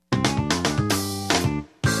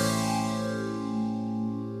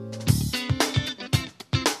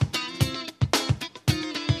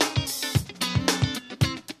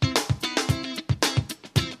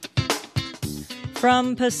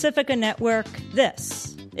From Pacifica Network,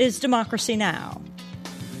 this is Democracy Now!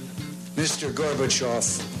 Mr.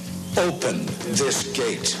 Gorbachev, open this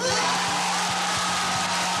gate.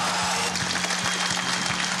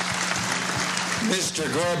 Mr.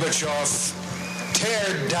 Gorbachev,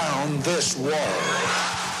 tear down this wall.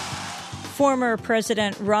 Former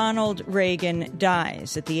President Ronald Reagan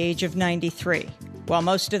dies at the age of 93. While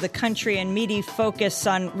most of the country and media focus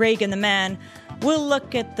on Reagan the man, we'll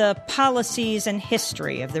look at the policies and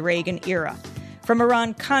history of the Reagan era, from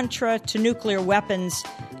Iran-Contra to nuclear weapons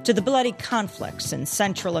to the bloody conflicts in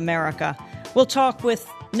Central America. We'll talk with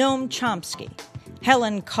Noam Chomsky,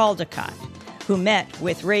 Helen Caldicott, who met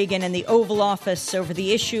with Reagan in the Oval Office over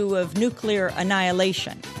the issue of nuclear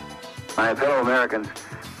annihilation. My fellow Americans,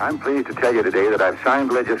 I'm pleased to tell you today that I've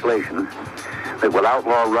signed legislation that will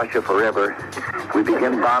outlaw Russia forever. We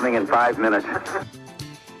begin bombing in 5 minutes.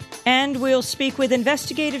 And we'll speak with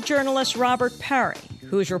investigative journalist Robert Parry,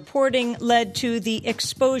 whose reporting led to the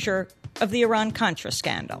exposure of the Iran-Contra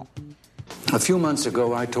scandal. A few months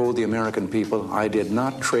ago, I told the American people I did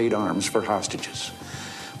not trade arms for hostages.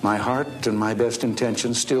 My heart and my best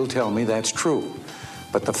intentions still tell me that's true,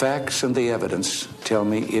 but the facts and the evidence tell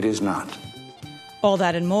me it is not. All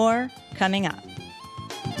that and more coming up.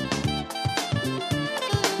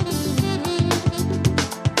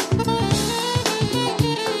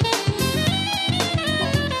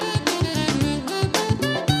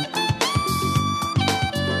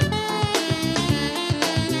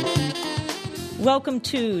 Welcome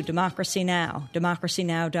to Democracy Now!,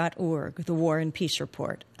 democracynow.org, the War and Peace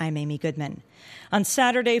Report. I'm Amy Goodman. On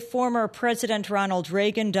Saturday, former President Ronald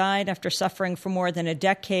Reagan died after suffering for more than a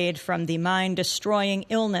decade from the mind-destroying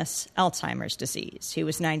illness, Alzheimer's disease. He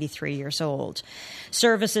was 93 years old.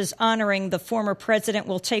 Services honoring the former president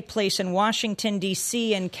will take place in Washington,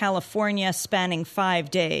 D.C. and California, spanning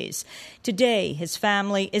 5 days. Today, his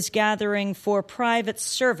family is gathering for private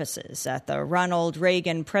services at the Ronald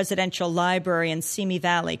Reagan Presidential Library in Simi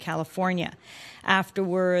Valley, California.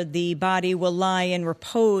 Afterward, the body will lie in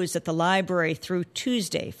repose at the library through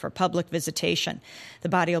Tuesday for public visitation. The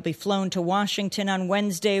body will be flown to Washington on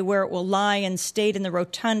Wednesday, where it will lie and stay in the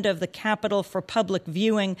rotunda of the Capitol for public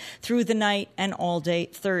viewing through the night and all day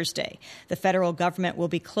Thursday. The federal government will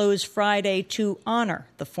be closed Friday to honor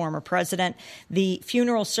the former president. The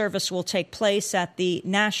funeral service will take place at the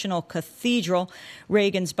National Cathedral.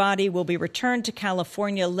 Reagan's body will be returned to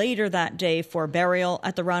California later that day for burial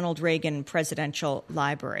at the Ronald Reagan Presidential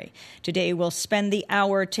Library. Today, we'll spend the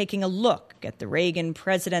hour taking a look at the Reagan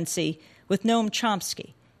presidency with Noam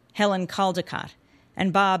Chomsky, Helen Caldicott,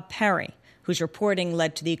 and Bob Parry, whose reporting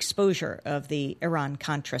led to the exposure of the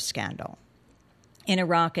Iran-Contra scandal. In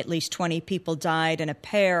Iraq, at least 20 people died in a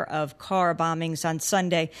pair of car bombings on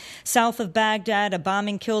Sunday. South of Baghdad, a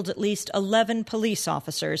bombing killed at least 11 police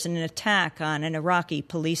officers in an attack on an Iraqi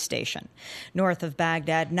police station. North of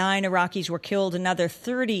Baghdad, 9 Iraqis were killed, another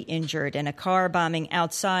 30 injured in a car bombing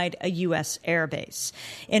outside a U.S. airbase.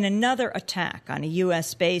 In another attack on a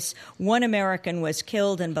U.S. base, 1 American was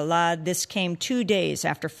killed in Balad. This came 2 days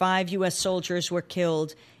after 5 U.S. soldiers were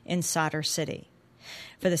killed in Sadr City.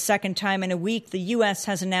 For the second time in a week, the U.S.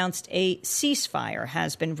 has announced a ceasefire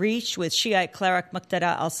has been reached with Shiite cleric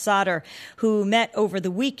Muqtada al-Sadr, who met over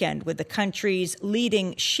the weekend with the country's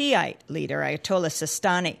leading Shiite leader, Ayatollah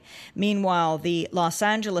Sistani. Meanwhile, the Los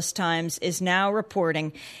Angeles Times is now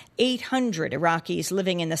reporting 800 Iraqis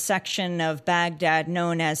living in the section of Baghdad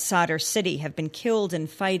known as Sadr City have been killed in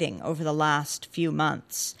fighting over the last few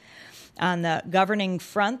months. On the governing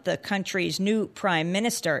front, the country's new prime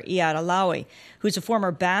minister, Iyad Allawi, who's a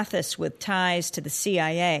former Ba'athist with ties to the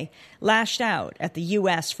CIA, lashed out at the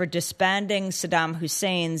U.S. for disbanding Saddam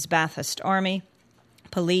Hussein's Ba'athist army,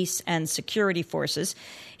 police, and security forces.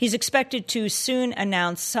 He's expected to soon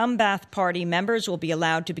announce some Ba'ath Party members will be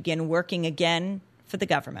allowed to begin working again for the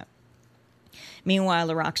government. Meanwhile,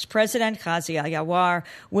 Iraq's president, Ghazi al-Yawar,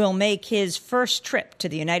 will make his first trip to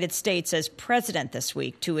the United States as president this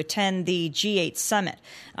week to attend the G8 summit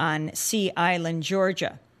on Sea Island,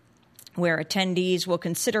 Georgia, where attendees will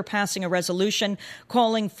consider passing a resolution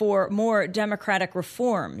calling for more democratic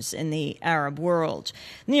reforms in the Arab world.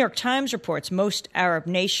 The New York Times reports most Arab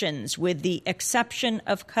nations, with the exception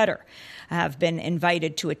of Qatar, have been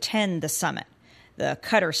invited to attend the summit. The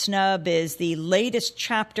Qatar snub is the latest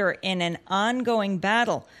chapter in an ongoing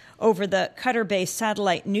battle over the Qatar-based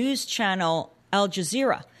satellite news channel Al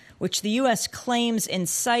Jazeera, which the U.S. claims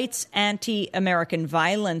incites anti-American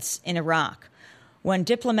violence in Iraq. One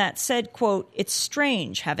diplomat said, quote, "It's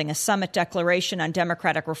strange having a summit declaration on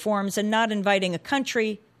democratic reforms and not inviting a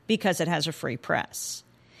country because it has a free press."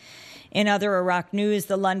 In other Iraq news,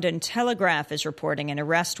 the London Telegraph is reporting an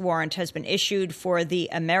arrest warrant has been issued for the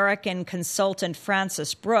American consultant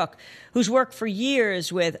Francis Brooke, who's worked for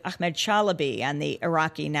years with Ahmed Chalabi and the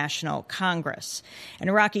Iraqi National Congress. An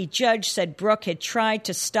Iraqi judge said Brooke had tried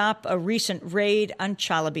to stop a recent raid on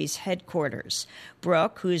Chalabi's headquarters.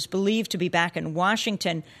 Brooke, who's believed to be back in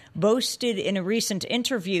Washington, boasted in a recent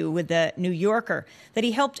interview with the New Yorker that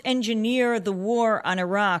he helped engineer the war on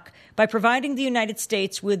Iraq by providing the United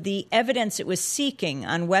States with the evidence it was seeking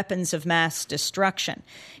on weapons of mass destruction.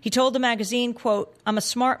 He told the magazine, quote, "I'm a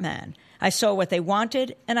smart man. I saw what they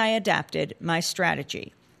wanted and I adapted my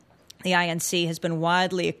strategy." The INC has been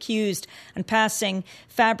widely accused of passing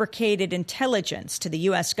fabricated intelligence to the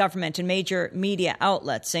U.S. government and major media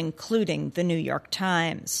outlets, including the New York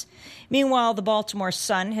Times. Meanwhile, the Baltimore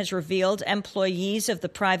Sun has revealed employees of the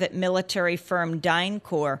private military firm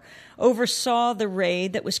DynCorp oversaw the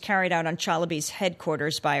raid that was carried out on Chalabi's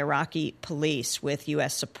headquarters by Iraqi police with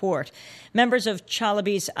U.S. support. Members of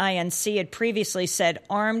Chalabi's INC had previously said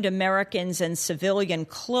armed Americans in civilian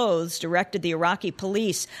clothes directed the Iraqi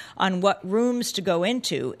police on what rooms to go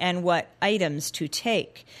into and what items to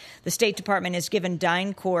take. The State Department has given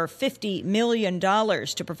DynCorp $50 million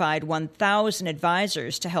to provide 1,000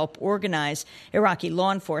 advisors to help organize Iraqi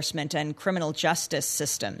law enforcement and criminal justice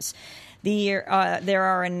systems. There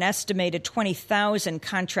are an estimated 20,000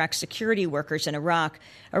 contract security workers in Iraq.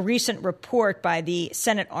 A recent report by the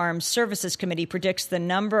Senate Armed Services Committee predicts the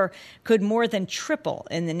number could more than triple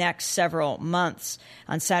in the next several months.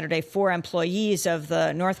 On Saturday, 4 employees of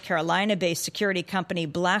the North Carolina-based security company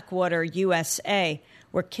Blackwater USA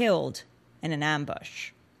were killed in an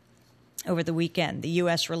ambush. Over the weekend, the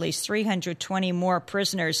U.S. released 320 more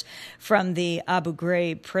prisoners from the Abu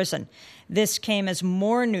Ghraib prison. This came as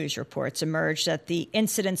more news reports emerged that the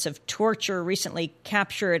incidents of torture recently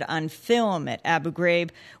captured on film at Abu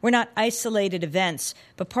Ghraib were not isolated events,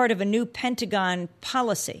 but part of a new Pentagon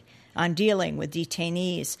policy on dealing with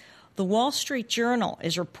detainees. The Wall Street Journal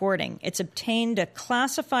is reporting it's obtained a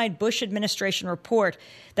classified Bush administration report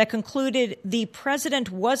that concluded the president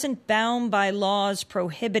wasn't bound by laws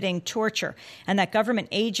prohibiting torture and that government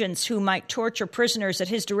agents who might torture prisoners at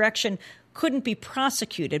his direction couldn't be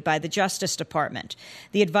prosecuted by the Justice Department.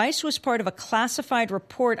 The advice was part of a classified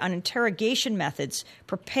report on interrogation methods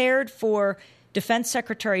prepared for Defense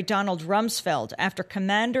Secretary Donald Rumsfeld after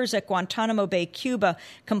commanders at Guantanamo Bay, Cuba,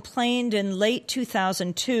 complained in late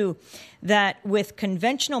 2002 that with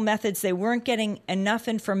conventional methods they weren't getting enough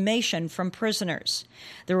information from prisoners.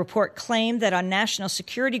 The report claimed that on national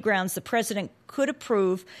security grounds the president could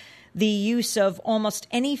approve the use of almost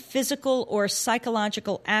any physical or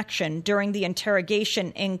psychological action during the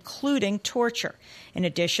interrogation, including torture. In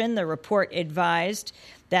addition, the report advised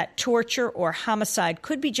that torture or homicide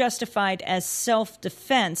could be justified as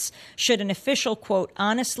self-defense should an official, quote,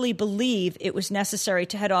 honestly believe it was necessary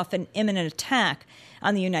to head off an imminent attack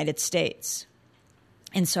on the United States.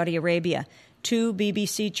 In Saudi Arabia, 2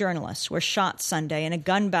 BBC journalists were shot Sunday in a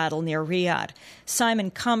gun battle near Riyadh. Simon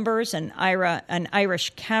Cumbers, an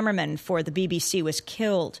Irish cameraman for the BBC, was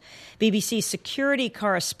killed. BBC security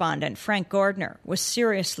correspondent Frank Gardner was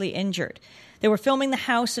seriously injured. They were filming the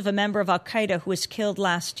house of a member of al-Qaeda who was killed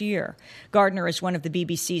last year. Gardner is one of the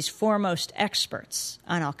BBC's foremost experts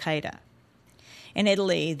on al-Qaeda. In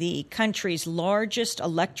Italy, the country's largest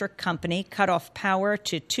electric company cut off power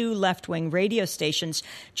to 2 left-wing radio stations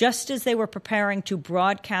just as they were preparing to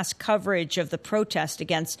broadcast coverage of the protest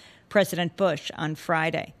against President Bush on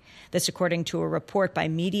Friday. This according to a report by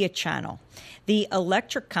Media Channel. The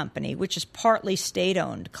electric company, which is partly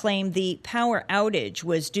state-owned, claimed the power outage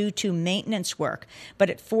was due to maintenance work, but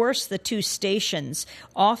it forced the 2 stations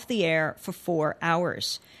off the air for 4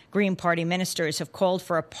 hours. Green Party ministers have called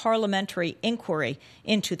for a parliamentary inquiry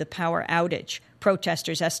into the power outage.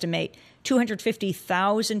 Protesters estimate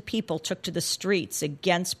 250,000 people took to the streets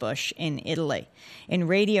against Bush in Italy. In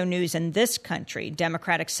radio news in this country,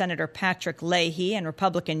 Democratic Senator Patrick Leahy and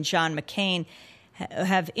Republican John McCain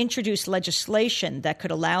have introduced legislation that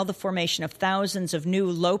could allow the formation of thousands of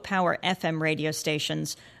new low-power FM radio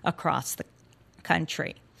stations across the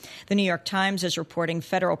country. The New York Times is reporting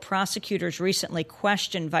federal prosecutors recently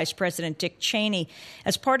questioned Vice President Dick Cheney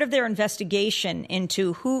as part of their investigation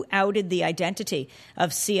into who outed the identity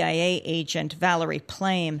of CIA agent Valerie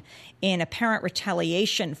Plame in apparent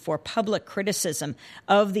retaliation for public criticism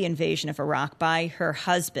of the invasion of Iraq by her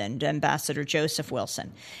husband, Ambassador Joseph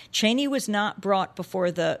Wilson. Cheney was not brought before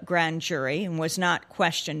the grand jury and was not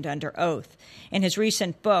questioned under oath. In his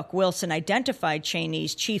recent book, Wilson identified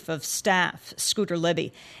Cheney's chief of staff, Scooter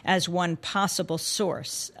Libby, as one possible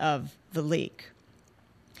source of the leak.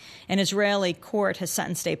 An Israeli court has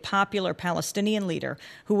sentenced a popular Palestinian leader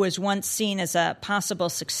who was once seen as a possible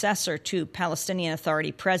successor to Palestinian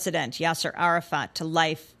Authority President Yasser Arafat to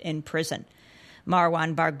life in prison.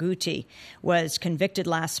 Marwan Barghouti was convicted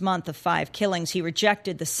last month of 5 killings. He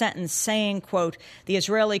rejected the sentence, saying, quote, "The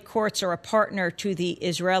Israeli courts are a partner to the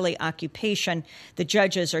Israeli occupation. The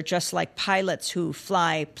judges are just like pilots who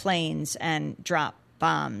fly planes and drop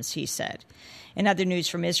bombs," he said. In other news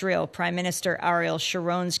from Israel, Prime Minister Ariel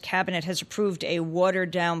Sharon's cabinet has approved a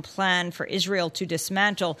watered-down plan for Israel to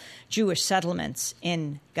dismantle Jewish settlements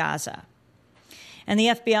in Gaza. And the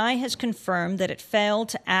FBI has confirmed that it failed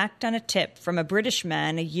to act on a tip from a British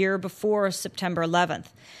man a year before September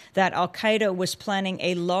 11th, that al-Qaeda was planning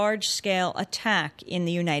a large-scale attack in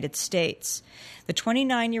the United States. The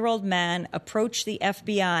 29-year-old man approached the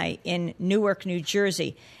FBI in Newark, New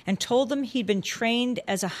Jersey, and told them he'd been trained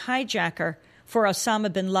as a hijacker for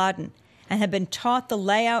Osama bin Laden and had been taught the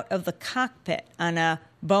layout of the cockpit on a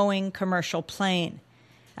Boeing commercial plane.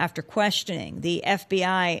 After questioning, the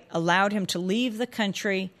FBI allowed him to leave the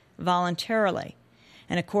country voluntarily.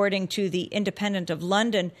 And according to the Independent of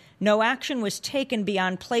London, no action was taken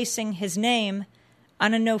beyond placing his name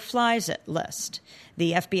on a no-fly list.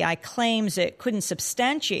 The FBI claims it couldn't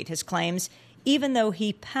substantiate his claims, even though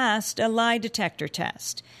he passed a lie detector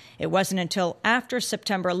test. It wasn't until after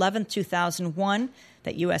September 11, 2001,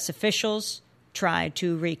 that U.S. officials tried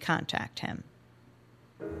to recontact him.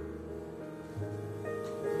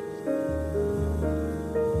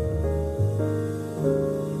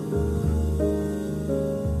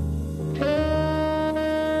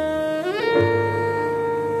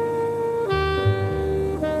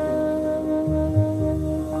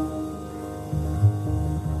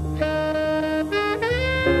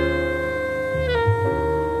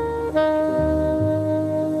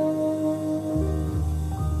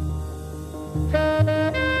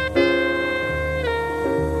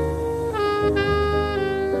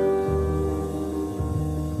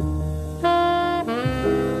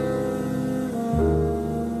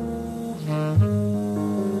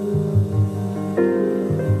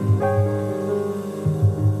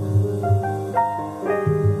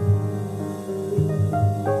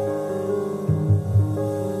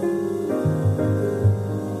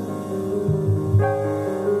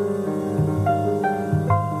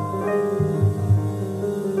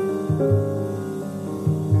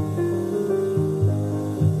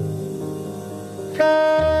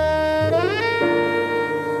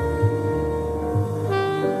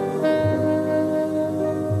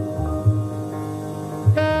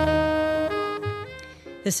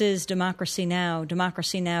 This is Democracy Now!,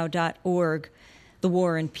 democracynow.org, the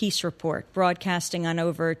War and Peace Report, broadcasting on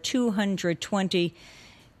over 220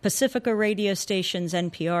 Pacifica radio stations,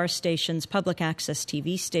 NPR stations, public access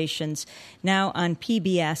TV stations, now on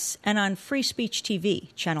PBS and on Free Speech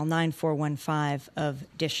TV, channel 9415 of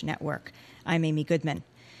Dish Network. I'm Amy Goodman.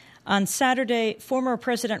 On Saturday, former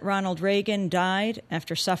President Ronald Reagan died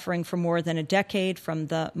after suffering for more than a decade from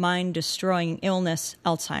the mind-destroying illness,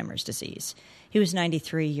 Alzheimer's disease. He was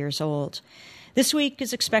 93 years old. This week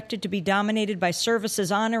is expected to be dominated by services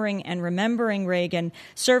honoring and remembering Reagan.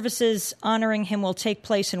 Services honoring him will take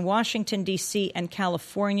place in Washington, D.C. and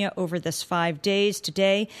California over this 5 days.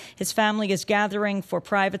 Today, his family is gathering for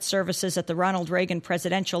private services at the Ronald Reagan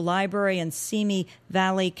Presidential Library in Simi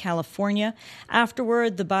Valley, California.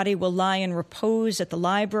 Afterward, the body will lie in repose at the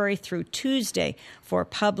library through Tuesday for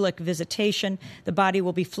public visitation. The body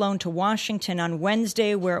will be flown to Washington on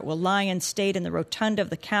Wednesday, where it will lie in state in the rotunda of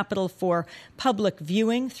the Capitol for public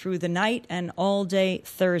viewing through the night and all day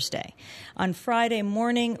Thursday. On Friday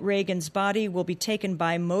morning, Reagan's body will be taken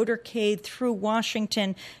by motorcade through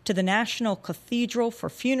Washington to the National Cathedral for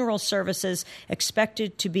funeral services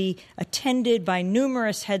expected to be attended by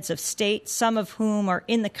numerous heads of state, some of whom are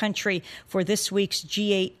in the country for this week's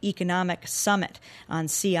G8 Economic Summit on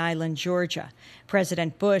Sea Island, Georgia.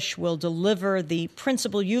 President Bush will deliver the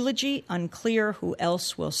principal eulogy. Unclear who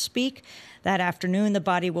else will speak. That afternoon, the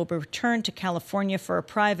body will be returned to California for a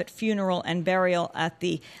private funeral and burial at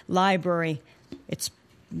the library.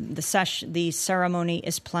 The ceremony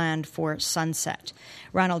is planned for sunset.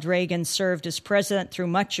 Ronald Reagan served as president through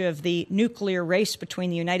much of the nuclear race between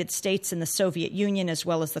the United States and the Soviet Union, as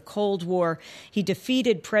well as the Cold War. He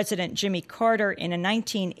defeated President Jimmy Carter in a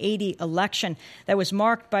 1980 election that was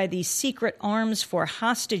marked by the secret arms for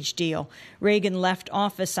hostage deal. Reagan left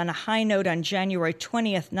office on a high note on January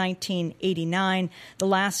 20th, 1989. The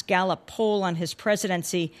last Gallup poll on his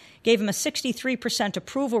presidency gave him a 63%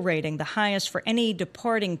 approval rating, the highest for any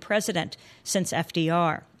departing president since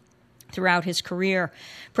FDR. Throughout his career,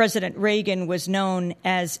 President Reagan was known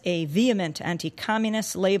as a vehement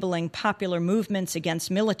anti-communist, labeling popular movements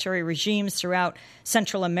against military regimes throughout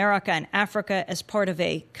Central America and Africa as part of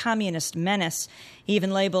a communist menace. He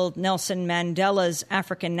even labeled Nelson Mandela's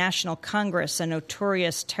African National Congress a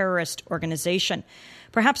notorious terrorist organization.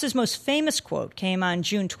 Perhaps his most famous quote came on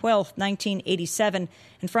June 12, 1987,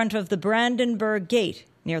 in front of the Brandenburg Gate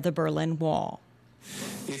near the Berlin Wall.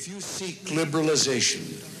 If you seek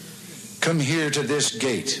liberalization, come here to this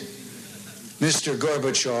gate. Mr.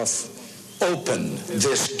 Gorbachev, open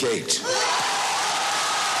this gate.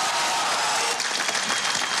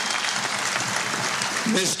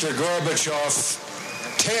 Mr. Gorbachev,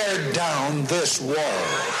 tear down this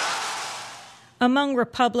wall. Among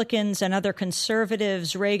Republicans and other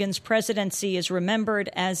conservatives, Reagan's presidency is remembered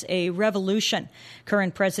as a revolution.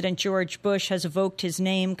 Current President George Bush has evoked his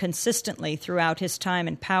name consistently throughout his time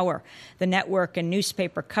in power. The network and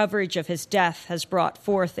newspaper coverage of his death has brought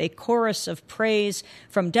forth a chorus of praise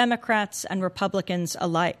from Democrats and Republicans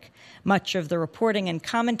alike. Much of the reporting and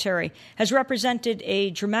commentary has represented a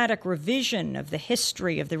dramatic revision of the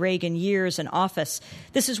history of the Reagan years in office.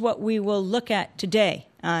 This is what we will look at today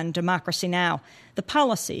on Democracy Now!, the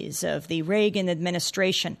policies of the Reagan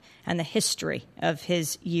administration and the history of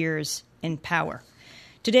his years in power.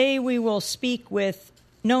 Today we will speak with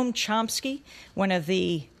Noam Chomsky, one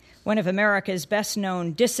of America's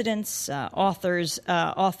best-known dissidents,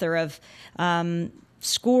 author of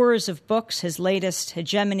scores of books, his latest,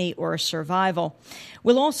 Hegemony or Survival.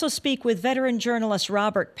 We'll also speak with veteran journalist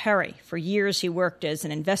Robert Perry. For years, he worked as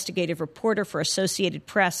an investigative reporter for Associated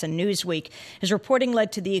Press and Newsweek. His reporting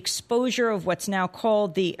led to the exposure of what's now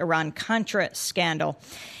called the Iran-Contra scandal.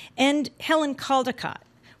 And Helen Caldicott,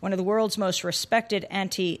 one of the world's most respected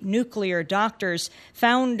anti-nuclear doctors,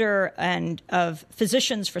 founder and of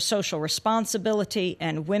Physicians for Social Responsibility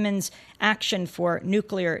and Women's Action for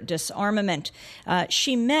Nuclear Disarmament.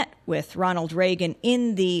 She met with Ronald Reagan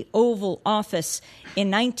in the Oval Office in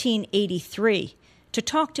 1983 to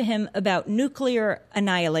talk to him about nuclear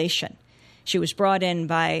annihilation. She was brought in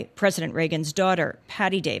by President Reagan's daughter,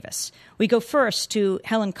 Patty Davis. We go first to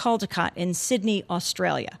Helen Caldicott in Sydney,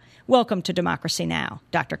 Australia. Welcome to Democracy Now!,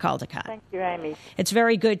 Dr. Caldicott. Thank you, Amy. It's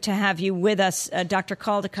very good to have you with us. Dr.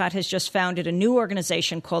 Caldicott has just founded a new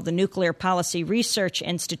organization called the Nuclear Policy Research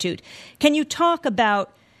Institute. Can you talk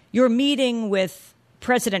about your meeting with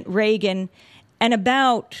President Reagan and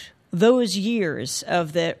about those years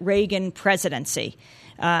of the Reagan presidency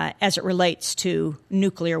as it relates to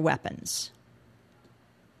nuclear weapons?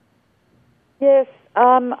 Yes,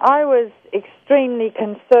 I was extremely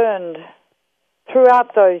concerned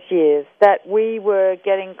throughout those years that we were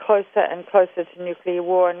getting closer and closer to nuclear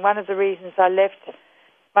war. And one of the reasons I left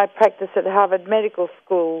my practice at Harvard Medical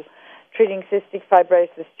School treating cystic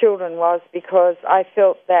fibrosis children was because I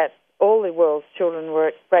felt that all the world's children were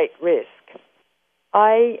at great risk.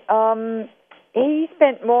 He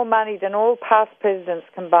spent more money than all past presidents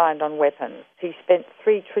combined on weapons. He spent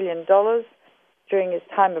 $3 trillion during his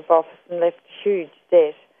time of office and left huge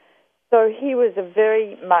debt. So he was a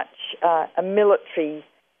very much a military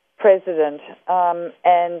president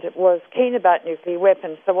and was keen about nuclear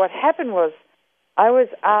weapons. So what happened was I was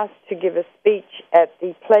asked to give a speech at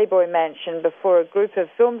the Playboy Mansion before a group of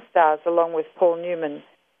film stars along with Paul Newman.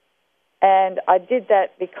 And I did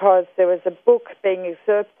that because there was a book being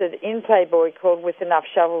excerpted in Playboy called With Enough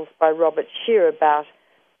Shovels by Robert Shear about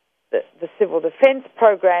the civil defense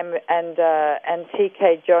program, and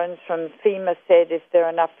T.K. Jones from FEMA said if there are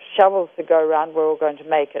enough shovels to go around, we're all going to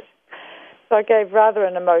make it. So I gave rather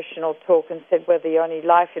an emotional talk and said we're the only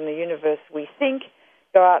life in the universe we think.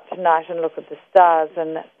 Go out tonight and look at the stars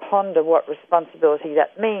and ponder what responsibility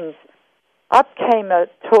that means. Up came a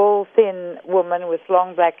tall, thin woman with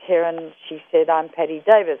long black hair, and she said, I'm Patty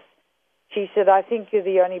Davis. She said, I think you're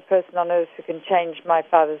the only person on earth who can change my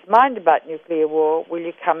father's mind about nuclear war. Will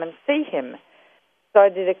you come and see him? So I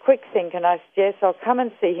did a quick think, and I said, yes, I'll come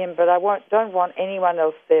and see him, but I don't want anyone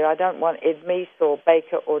else there. I don't want Ed Meese or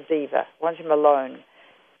Baker or Diva. I want him alone.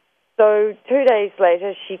 So 2 days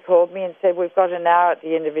later, she called me and said, we've got an hour at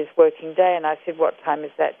the end of his working day. And I said, what time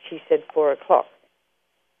is that? She said, 4 o'clock.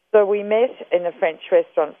 So we met in a French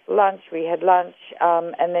restaurant for lunch. We had lunch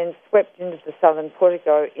and then swept into the southern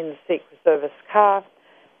portico in the Secret Service car.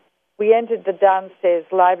 We entered the downstairs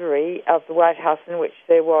library of the White House, in which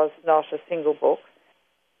there was not a single book.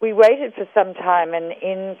 We waited for some time, and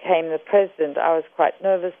in came the president. I was quite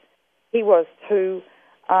nervous. He was too.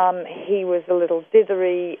 He was a little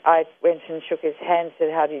dithery. I went and shook his hand,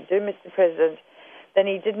 said, how do you do, Mr. President? Then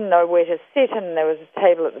he didn't know where to sit, and there was a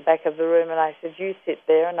table at the back of the room, and I said, you sit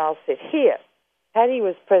there and I'll sit here. Patty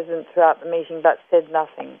was present throughout the meeting but said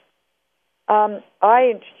nothing.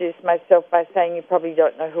 I introduced myself by saying, you probably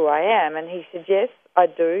don't know who I am. And he said, yes, I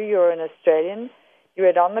do. You're an Australian. You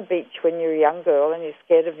read On the Beach when you were a young girl and you're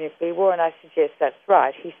scared of nuclear war. And I said, yes, that's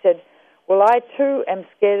right. He said, well, I too am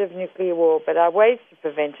scared of nuclear war, but our ways to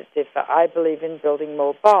prevent it differ. I believe in building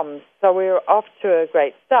more bombs. So we were off to a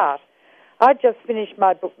great start. I just finished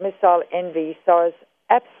my book, Missile Envy, so I was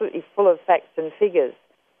absolutely full of facts and figures.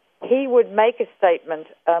 He would make a statement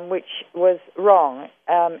which was wrong.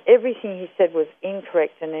 Everything he said was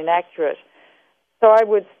incorrect and inaccurate. So I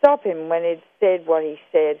would stop him when he'd said what he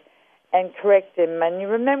said and correct him. And you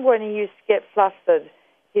remember when he used to get flustered,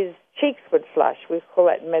 his cheeks would flush. We call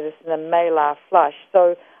that in medicine a malar flush.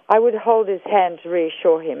 So I would hold his hand to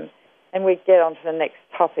reassure him, and we'd get on to the next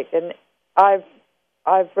topic. And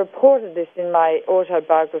I've reported this in my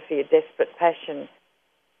autobiography, A Desperate Passion.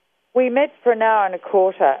 We met for an hour and a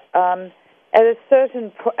quarter. At a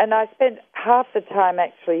certain point, and I spent half the time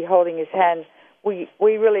actually holding his hand. We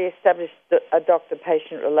really established a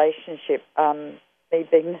doctor-patient relationship, me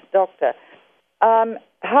being the doctor.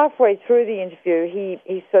 Halfway through the interview,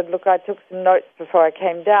 he said, look, I took some notes before I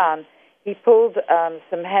came down. He pulled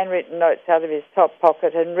some handwritten notes out of his top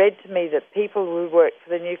pocket and read to me that people who worked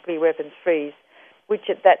for the nuclear weapons freeze, which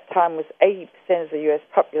at that time was 80% of the U.S.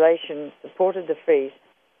 population, supported the freeze,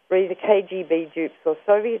 were either KGB dupes or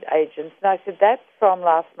Soviet agents. And I said, that's from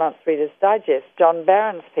last month's Reader's Digest, John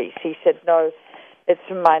Barron's piece. He said, no, it's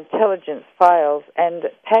from my intelligence files. And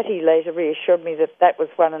Patty later reassured me that that was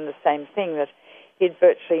one and the same thing, that he'd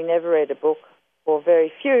virtually never read a book, or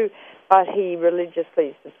very few, but he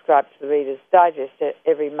religiously subscribed to the Reader's Digest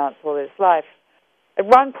every month all his life. At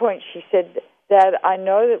one point she said, Dad, I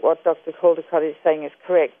know that what Dr. Caldecott is saying is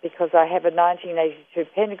correct because I have a 1982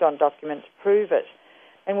 Pentagon document to prove it.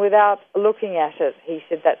 And without looking at it, he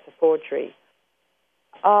said, that's a forgery.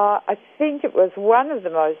 I think it was one of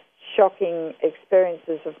the most shocking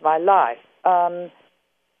experiences of my life.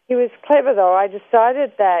 He was clever, though. I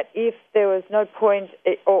decided that if there was no point,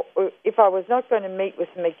 or if I was not going to meet with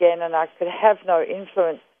him again and I could have no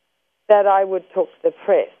influence, that I would talk to the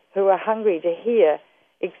press, who were hungry to hear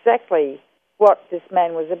exactly what this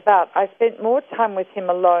man was about. I spent more time with him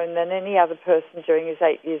alone than any other person during his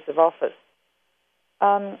 8 years of office.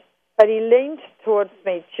 But he leaned towards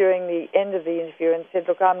me during the end of the interview and said,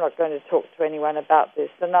 look, I'm not going to talk to anyone about this.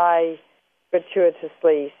 And I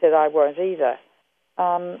gratuitously said I won't either.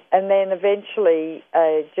 And then eventually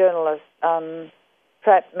a journalist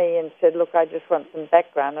trapped me and said, look, I just want some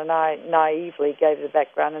background. And I naively gave the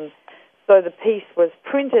background. And so the piece was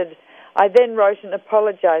printed. I then wrote and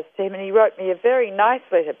apologized to him, and he wrote me a very nice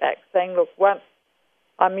letter back saying, look, once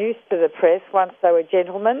I'm used to the press, once they were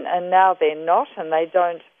gentlemen, and now they're not, and they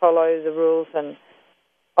don't follow the rules and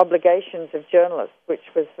obligations of journalists, which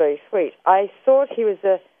was very sweet. I thought he was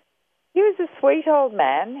a sweet old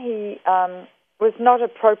man. He was not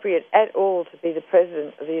appropriate at all to be the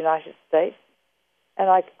President of the United States, and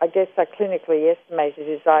I guess I clinically estimated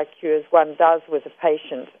his IQ as one does with a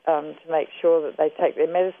patient to make sure that they take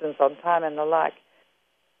their medicines on time and the like.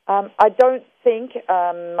 I don't think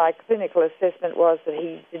my clinical assessment was that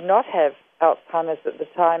he did not have Alzheimer's at the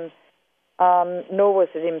time, nor was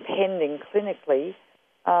it impending clinically.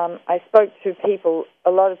 I spoke to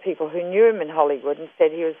a lot of people who knew him in Hollywood and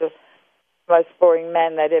said he was the most boring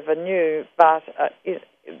man they'd ever knew, but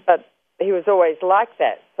he was always like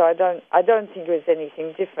that. So I don't think it was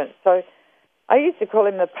anything different. So I used to call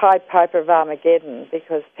him the Pied Piper of Armageddon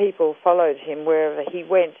because people followed him wherever he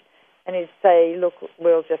went. And he'd say, look,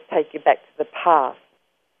 we'll just take you back to the past.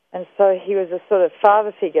 And so he was a sort of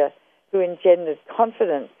father figure who engendered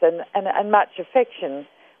confidence and much affection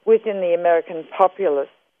within the American populace,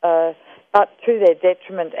 but to their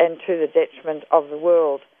detriment and to the detriment of the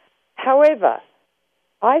world. However,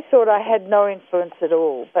 I thought I had no influence at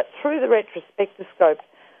all, but through the retrospectoscope,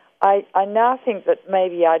 I now think that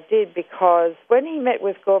maybe I did, because when he met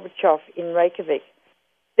with Gorbachev in Reykjavik,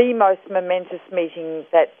 the most momentous meeting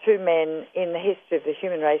that two men in the history of the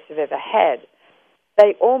human race have ever had,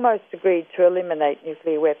 they almost agreed to eliminate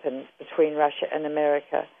nuclear weapons between Russia and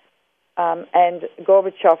America. And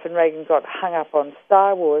Gorbachev and Reagan got hung up on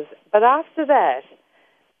Star Wars. But after that,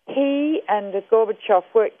 he and Gorbachev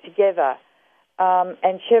worked together,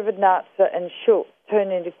 and Shevardnadze and Schultz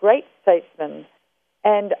turned into great statesmen.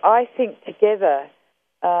 And I think together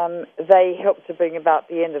they helped to bring about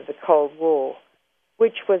the end of the Cold War,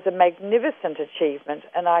 which was a magnificent achievement,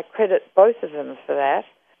 and I credit both of them for that.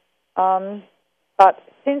 But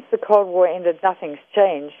since the Cold War ended, nothing's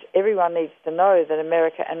changed. Everyone needs to know that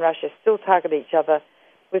America and Russia still target each other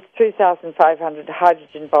with 2,500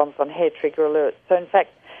 hydrogen bombs on hair-trigger alerts. So, in fact,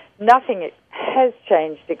 nothing has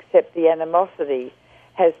changed except the animosity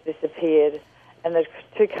has disappeared, and the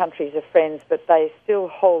two countries are friends, but they still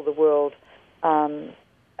hold the world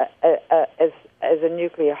as a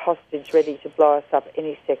nuclear hostage ready to blow us up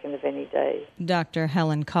any second of any day. Dr.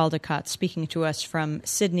 Helen Caldicott speaking to us from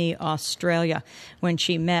Sydney, Australia. When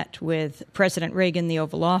she met with President Reagan in the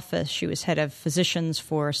Oval Office, she was head of Physicians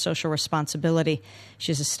for Social Responsibility.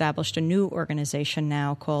 She's established a new organization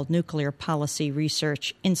now called Nuclear Policy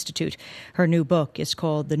Research Institute. Her new book is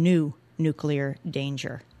called The New Nuclear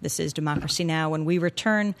Danger. This is Democracy Now! When we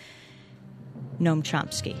return, Noam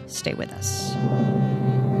Chomsky. Stay with us.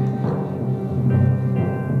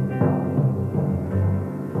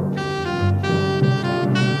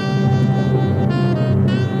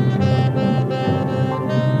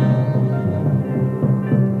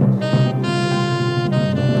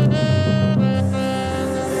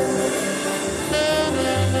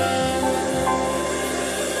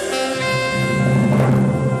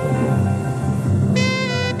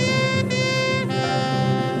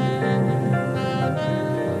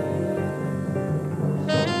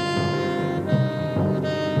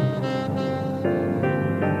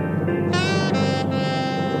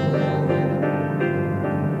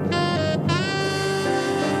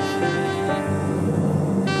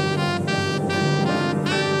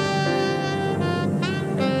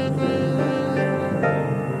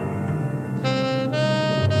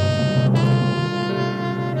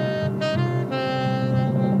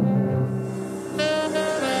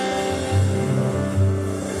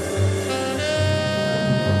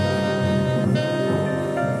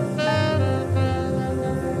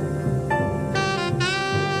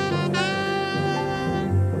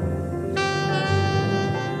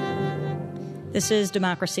 This is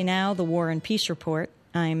Democracy Now!, the War and Peace Report.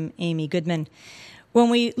 I'm Amy Goodman. When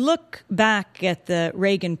we look back at the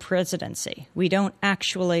Reagan presidency, we don't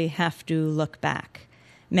actually have to look back.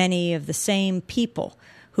 Many of the same people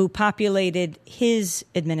who populated his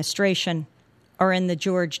administration are in the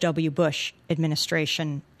George W. Bush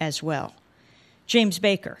administration as well. James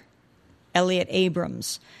Baker, Elliott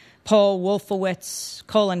Abrams, Paul Wolfowitz,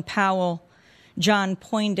 Colin Powell, John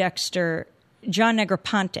Poindexter, John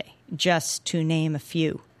Negroponte, just to name a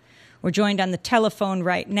few. We're joined on the telephone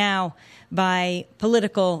right now by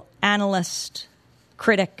political analyst,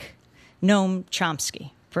 critic, Noam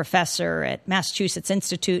Chomsky, professor at Massachusetts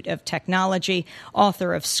Institute of Technology,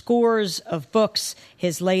 author of scores of books.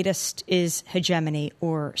 His latest is Hegemony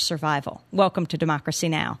or Survival. Welcome to Democracy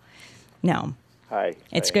Now! Noam. Hi.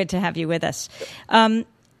 It's good to have you with us. Can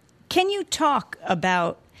you talk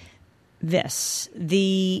about this?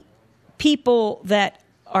 The people that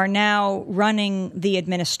are now running the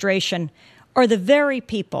administration are the very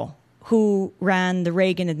people who ran the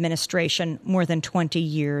Reagan administration more than 20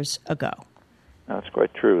 years ago. That's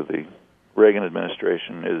quite true. The Reagan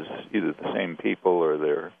administration is either the same people or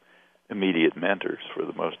their immediate mentors for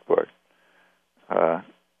the most part. I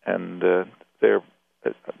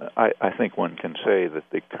think one can say that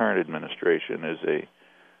the current administration is a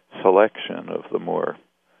selection of the more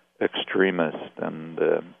extremist and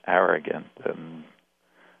arrogant and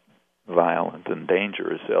violent and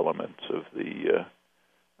dangerous elements of the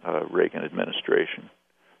Reagan administration.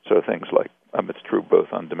 So things like, it's true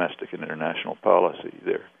both on domestic and international policy.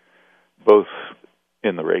 They're both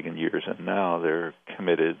in the Reagan years and now they're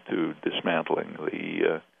committed to dismantling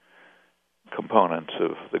the components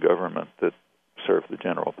of the government that serve the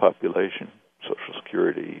general population, Social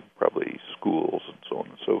Security, probably schools, and so on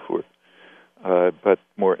and so forth, but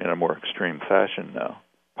more in a more extreme fashion now,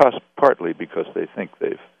 partly because they think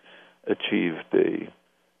they've achieved a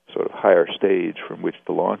sort of higher stage from which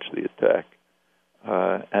to launch the attack,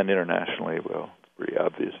 and internationally, well, it's pretty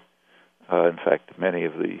obvious. In fact, many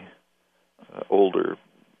of the older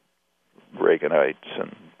Reaganites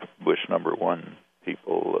and Bush #1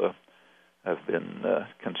 people have been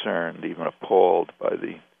concerned, even appalled by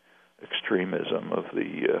the extremism of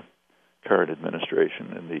the current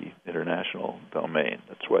administration in the international domain.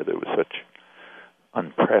 That's why there was such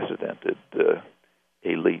unprecedented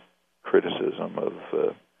elite criticism of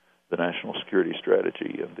the national security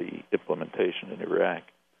strategy and the implementation in Iraq.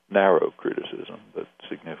 Narrow criticism, but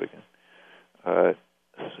significant.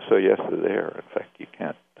 So yes, they're there. In fact, you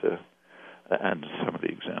can't, and some of the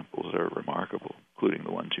examples are remarkable, including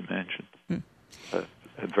the ones you mentioned.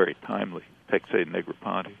 And very timely. Take, say,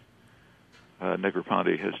 Negroponte.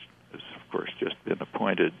 Negroponte has, of course, just been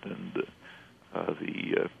appointed and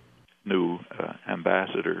the new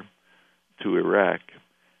ambassador to Iraq,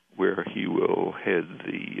 where he will head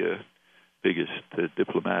the biggest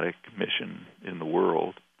diplomatic mission in the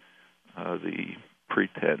world. The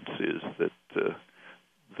pretense is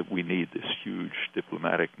that we need this huge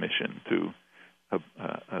diplomatic mission to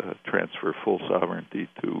transfer full sovereignty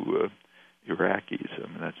to Iraqis. I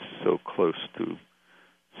mean, that's so close to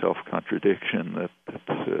self-contradiction that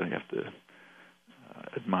you have to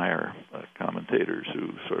admire commentators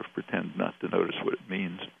who sort of pretend not to notice what it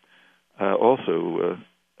means. Also,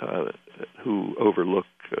 who overlook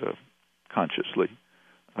consciously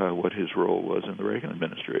what his role was in the Reagan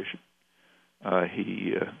administration.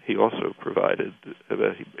 He also provided.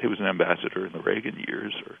 He was an ambassador in the Reagan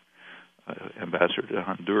years, or ambassador to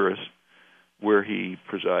Honduras, where he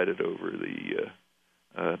presided over the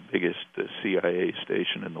biggest CIA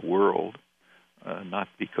station in the world, and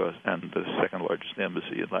the second largest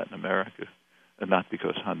embassy in Latin America, and not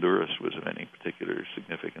because Honduras was of any particular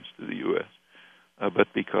significance to the U.S., but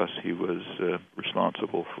because he was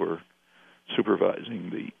responsible for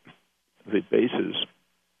supervising the bases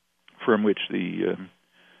from which the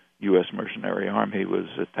U.S. mercenary army was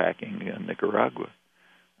attacking Nicaragua,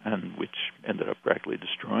 and which ended up practically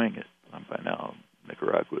destroying it. By now,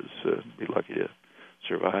 Nicaragua's be lucky to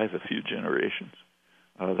survive a few generations.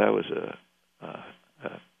 That was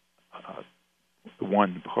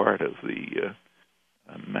one part of the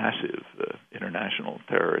massive international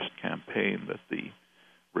terrorist campaign that the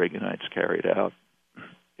Reaganites carried out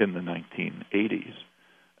in the 1980s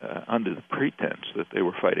under the pretense that they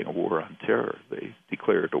were fighting a war on terror. They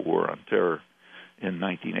declared a war on terror in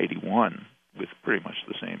 1981 with pretty much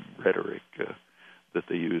the same rhetoric that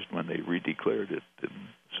they used when they redeclared it in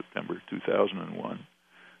September 2001.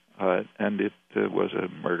 And it was a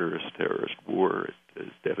murderous terrorist war.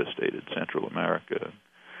 It devastated Central America,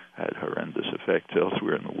 had horrendous effects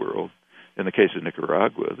elsewhere in the world. In the case of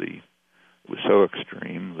Nicaragua, it was so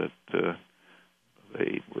extreme that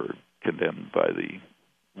they were condemned by the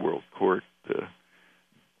World Court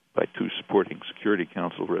by two supporting Security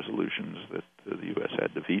Council resolutions that the U.S.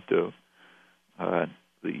 had to veto.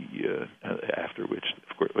 After which,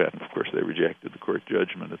 of course, they rejected the court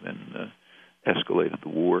judgment and then escalated the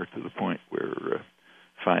war to the point where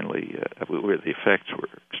finally, where the effects were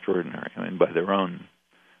extraordinary. I mean, by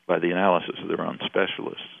the analysis of their own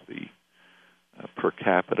specialists, the per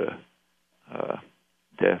capita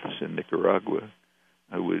deaths in Nicaragua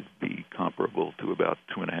would be comparable to about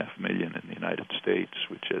 2.5 million in the United States,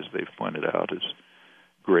 which, as they've pointed out, is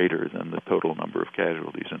greater than the total number of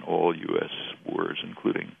casualties in all U.S. wars,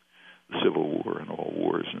 including the Civil War and all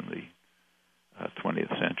wars in the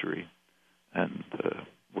 20th century. And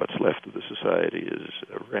what's left of the society is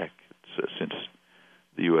a wreck. Since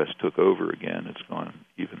the U.S. took over again, it's gone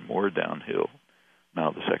even more downhill.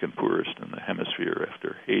 Now the second poorest in the hemisphere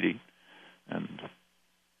after Haiti, and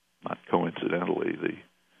not coincidentally, the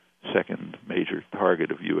second major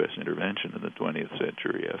target of U.S. intervention in the 20th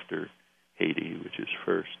century after Haiti, which is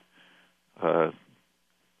first.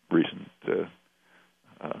 Recent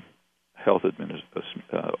health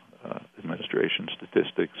administration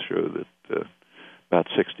statistics show that about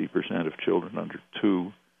 60% of children under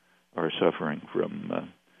 2 are suffering from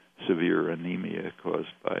severe anemia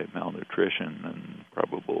caused by malnutrition and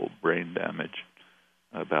probable brain damage.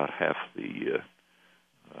 About half the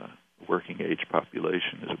working age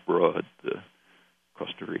population is abroad.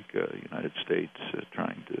 Costa Rica, United States,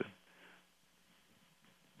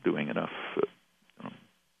 doing enough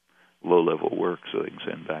low-level work so they can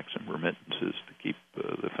send back some remittances to keep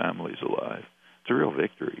the families alive. It's a real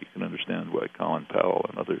victory. You can understand why Colin Powell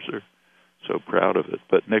and others are so proud of it.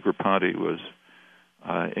 But Negroponte was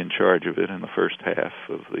in charge of it in the first half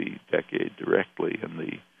of the decade directly, and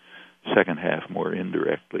the second half more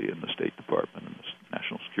indirectly in the State Department and the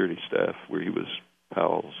National Security Staff, where he was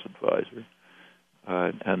Powell's advisor.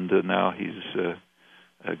 And now he's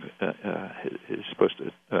supposed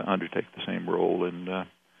to undertake the same role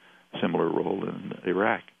similar role in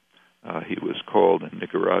Iraq. He was called in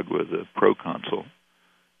Nicaragua the proconsul,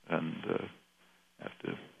 and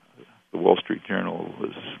after the Wall Street Journal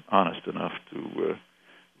was honest enough to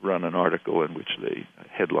run an article in which they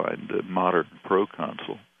headlined "The Modern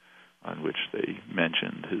Proconsul," on which they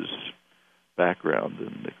mentioned his background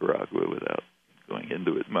in Nicaragua without going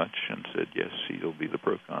into it much, and said, yes, he'll be the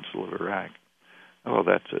proconsul of Iraq. Well,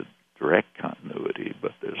 that's a direct continuity,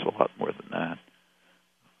 but there's a lot more than that.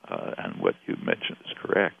 And what you mentioned is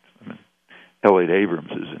correct. I mean, Elliot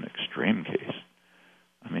Abrams is an extreme case.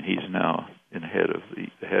 I mean, he's now the head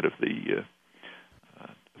of the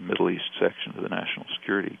Middle East section of the National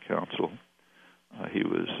Security Council. He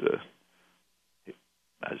was,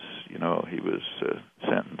 as you know, he was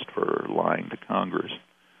sentenced for lying to Congress.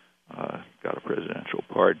 Got a presidential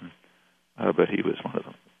pardon.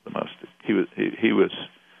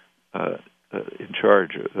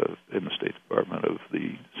 in the State Department of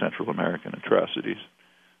the Central American atrocities.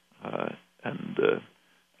 And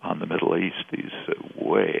on the Middle East, he's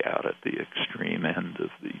way out at the extreme end of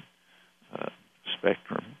the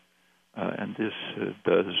spectrum. And this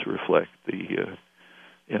does reflect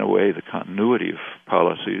in a way, the continuity of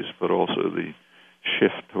policies, but also the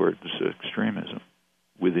shift towards extremism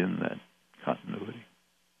within that continuity.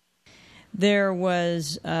 There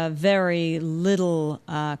was very little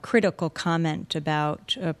critical comment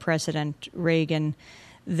about President Reagan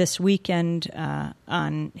this weekend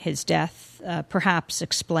on his death, perhaps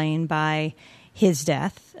explained by his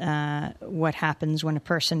death, what happens when a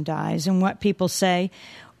person dies and what people say,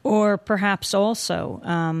 or perhaps also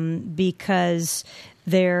because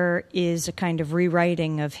there is a kind of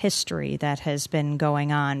rewriting of history that has been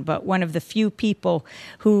going on. But one of the few people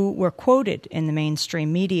who were quoted in the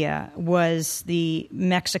mainstream media was the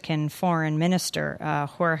Mexican foreign minister,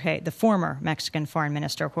 the former Mexican foreign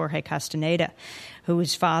minister, Jorge Castaneda,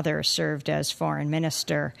 whose father served as foreign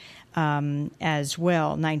minister as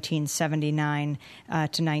well, 1979 to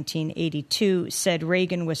 1982, said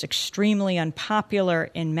Reagan was extremely unpopular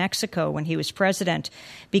in Mexico when he was president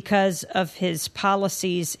because of his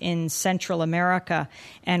policies in Central America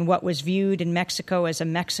and what was viewed in Mexico as a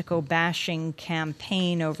Mexico-bashing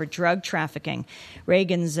campaign over drug trafficking.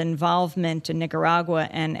 Reagan's involvement in Nicaragua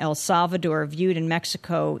and El Salvador, viewed in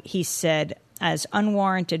Mexico, he said, as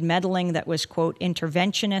unwarranted meddling that was, quote,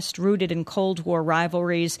 interventionist, rooted in Cold War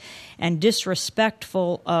rivalries, and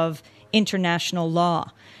disrespectful of international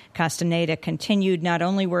law. Castaneda continued, not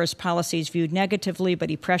only were his policies viewed negatively,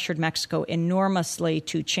 but he pressured Mexico enormously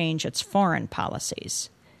to change its foreign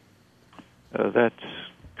policies. That's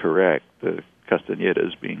correct. Castaneda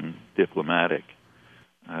is being diplomatic.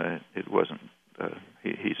 It wasn't.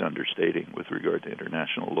 He's understating with regard to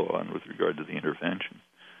international law and with regard to the intervention.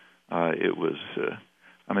 It was,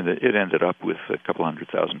 it ended up with a couple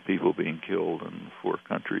 100,000 people being killed and 4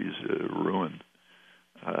 countries ruined.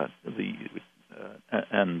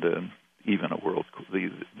 Even a world, the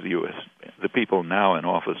U.S., the people now in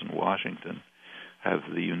office in Washington have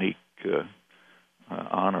the unique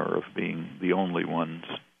honor of being the only ones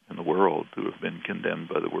in the world who have been condemned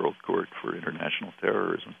by the World Court for international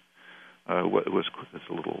terrorism. It's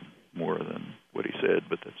a little more than what he said,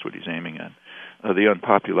 but that's what he's aiming at. The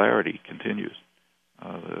unpopularity continues.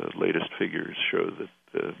 The latest figures show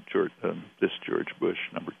that George Bush,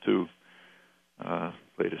 number 2,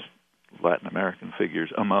 latest Latin American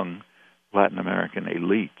figures among Latin American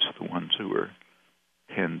elites, the ones who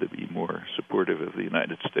tend to be more supportive of the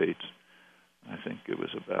United States. I think it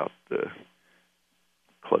was about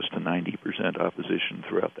close to 90% opposition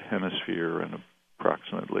throughout the hemisphere, and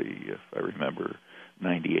approximately, if I remember,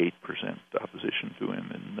 98% opposition to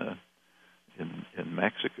him in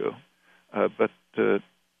Mexico. But to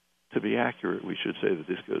be accurate, we should say that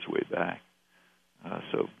this goes way back.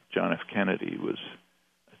 So John F. Kennedy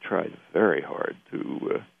tried very hard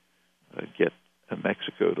to get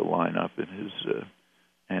Mexico to line up in his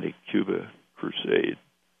anti-Cuba crusade.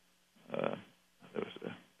 There was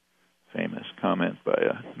a famous comment by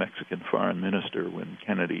a Mexican foreign minister when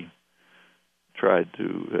Kennedy tried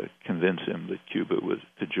to convince him that Cuba was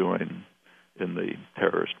to join in the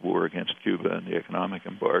terrorist war against Cuba and the economic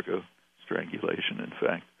embargo, strangulation, in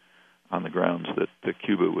fact, on the grounds that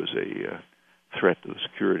Cuba was a threat to the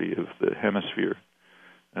security of the hemisphere.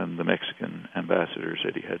 And the Mexican ambassador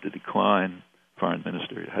said he had to decline, foreign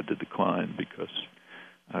minister had to decline, because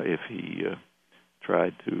if he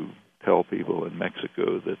tried to tell people in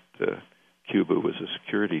Mexico that Cuba was a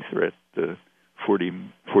security threat,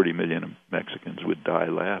 40 million Mexicans would die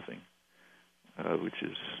laughing, which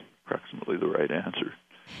is approximately the right answer.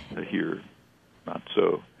 Here, not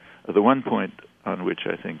so. The one point on which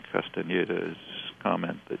I think Castaneda's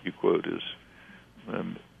comment that you quote is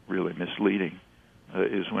really misleading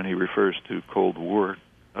is when he refers to Cold War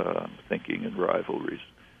thinking and rivalries.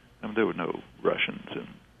 There were no Russians in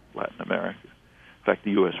Latin America. In fact,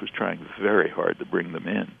 the U.S. was trying very hard to bring them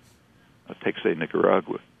in. Take, say,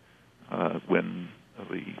 Nicaragua. When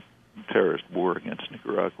the terrorist war against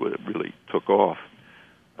Nicaragua really took off,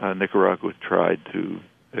 Nicaragua tried to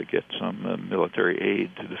get some military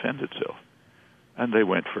aid to defend itself. And they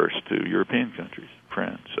went first to European countries,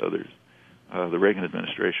 France, others. The Reagan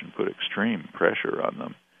administration put extreme pressure on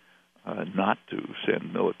them not to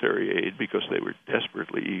send military aid because they were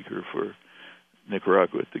desperately eager for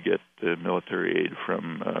Nicaragua to get military aid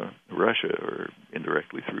from Russia or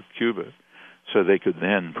indirectly through Cuba, so they could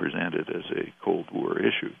then present it as a Cold War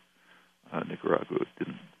issue. Nicaragua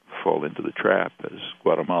didn't fall into the trap as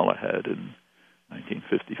Guatemala had in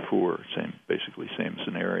 1954, basically same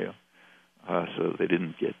scenario. so they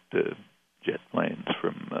didn't get jet planes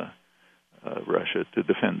from Russia to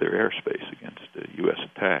defend their airspace against U.S.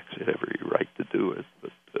 attacks. They had every right to do it,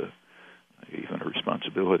 but even a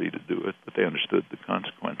responsibility to do it, but they understood the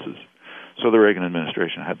consequences. So the Reagan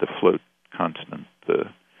administration had to float constant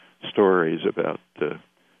stories about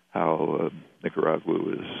how Nicaragua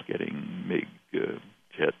was getting MiG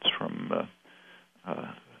jets from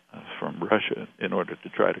Russia in order to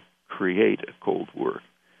try to create a Cold War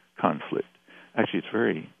conflict. Actually, it's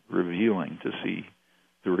very revealing to see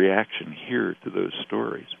the reaction here to those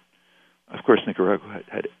stories. Of course, Nicaragua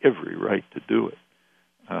had every right to do it.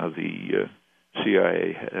 The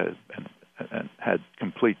CIA had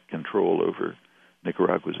complete control over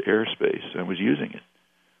Nicaragua's airspace and was using it.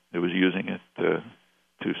 It was using it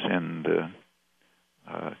to send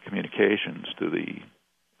communications to the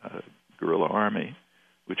guerrilla army,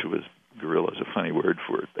 which was, guerrilla is a funny word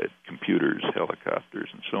for it, they had computers, helicopters,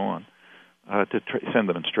 and so on, to send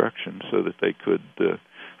them instructions so that they could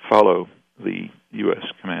follow the U.S.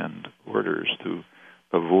 command orders to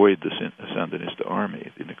avoid the Sandinista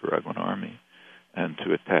army, the Nicaraguan army, and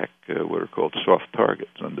to attack what are called soft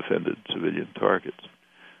targets, undefended civilian targets.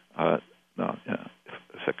 Now,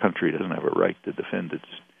 if a country doesn't have a right to defend its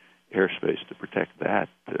airspace to protect that,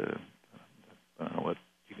 I don't know what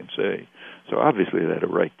you can say. So obviously they had a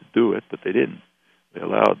right to do it, but they didn't. They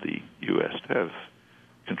allowed the U.S. to have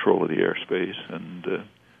control of the airspace and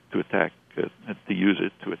to attack, to use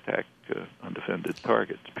it to attack undefended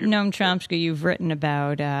targets. Noam Chomsky, you've written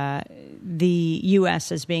about the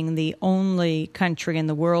U.S. as being the only country in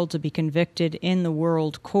the world to be convicted in the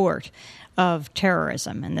World Court of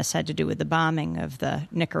terrorism, and this had to do with the bombing of the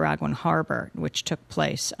Nicaraguan harbor, which took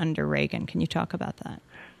place under Reagan. Can you talk about that?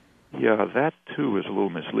 Yeah, that too is a little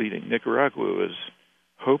misleading. Nicaragua was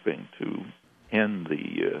hoping to end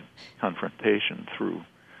the confrontation through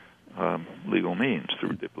legal means,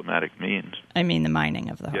 through diplomatic means. I mean the mining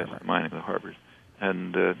of the harbor. Yes, mining of the harbors.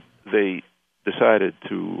 And they decided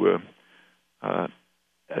to,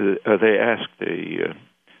 they asked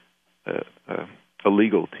a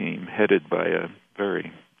legal team headed by a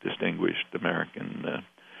very distinguished American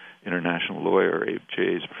international lawyer, Abe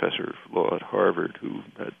Chase, professor of law at Harvard, who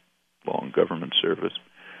had long government service.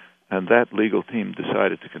 And that legal team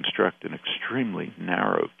decided to construct an extremely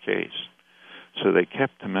narrow case. So they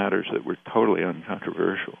kept to matters that were totally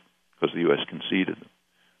uncontroversial because the U.S. conceded them,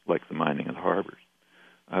 like the mining of the harbors.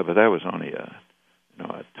 But that was only a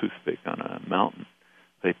toothpick on a mountain.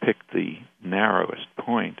 They picked the narrowest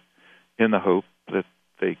point in the hope that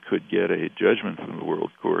they could get a judgment from the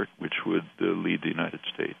World Court, which would lead the United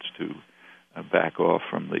States to back off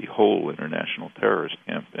from the whole international terrorist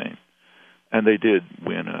campaign. And they did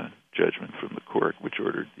win a judgment from the court, which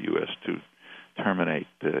ordered the U.S. to terminate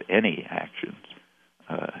any actions,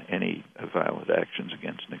 any violent actions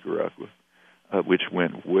against Nicaragua, which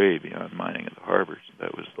went way beyond mining of the harbors.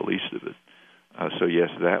 That was the least of it. So yes,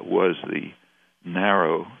 that was the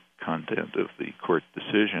narrow content of the court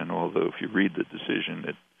decision, although if you read the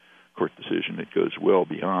court decision, it goes well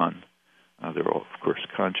beyond. They're all, of course,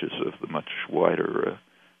 conscious of the much wider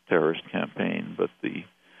terrorist campaign, but the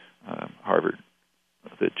Harvard,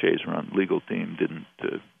 the Chase-run legal team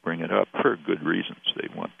didn't bring it up for good reasons. They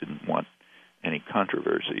didn't want any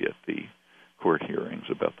controversy at the court hearings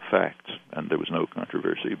about the facts, and there was no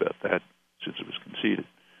controversy about that since it was conceded.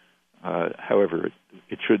 However,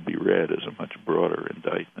 it should be read as a much broader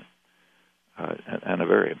indictment, and a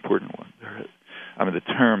very important one.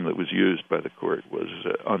 The term that was used by the court was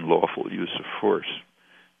unlawful use of force,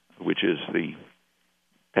 which is the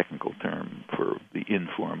technical term for the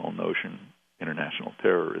informal notion international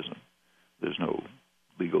terrorism. There's no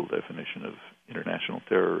legal definition of international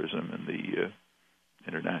terrorism in the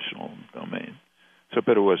international domain.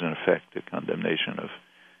 But it was, in effect, a condemnation of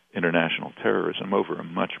international terrorism over a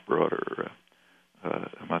much broader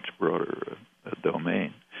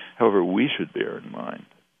domain. However, we should bear in mind,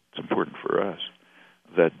 it's important for us,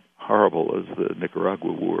 that horrible as the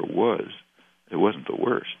Nicaragua war was, it wasn't the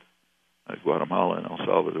worst. Guatemala and El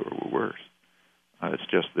Salvador were worse. It's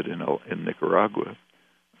just that in Nicaragua,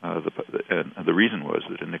 and the reason was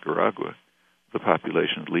that in Nicaragua, the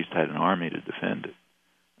population at least had an army to defend it.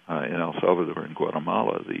 In El Salvador and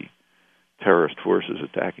Guatemala, the terrorist forces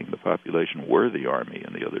attacking the population were the army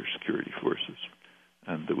and the other security forces,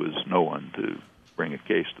 and there was no one to bring a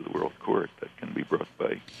case to the World Court that can be brought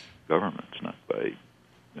by governments, not by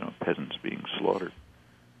peasants being slaughtered.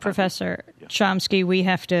 Professor Chomsky, we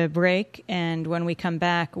have to break, and when we come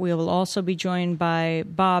back, we will also be joined by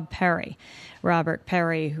Bob Perry, Robert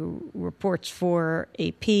Perry, who reports for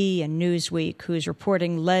AP and Newsweek, whose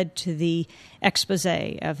reporting led to the expose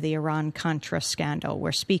of the Iran-Contra scandal.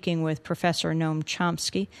 We're speaking with Professor Noam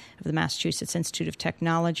Chomsky of the Massachusetts Institute of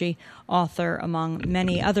Technology, author, among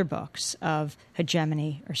many other books, of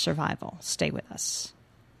Hegemony or Survival. Stay with us.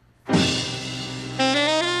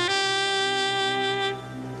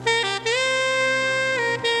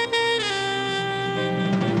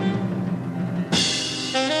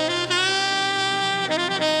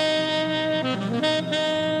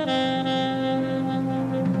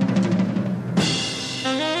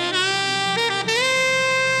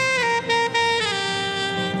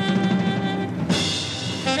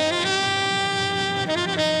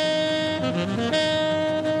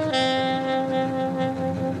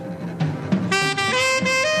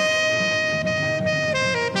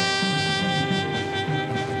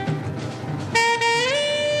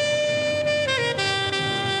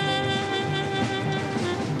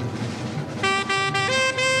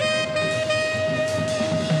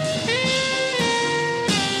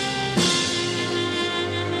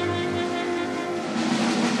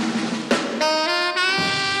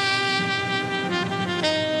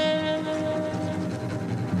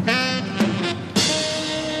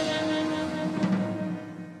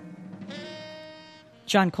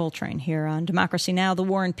 John Coltrane here on Democracy Now!, the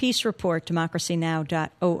War and Peace Report,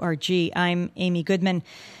 democracynow.org. I'm Amy Goodman.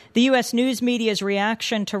 The U.S. news media's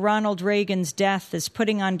reaction to Ronald Reagan's death is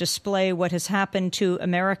putting on display what has happened to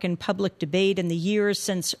American public debate in the years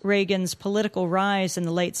since Reagan's political rise in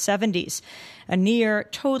the late 70s, a near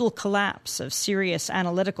total collapse of serious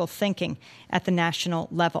analytical thinking at the national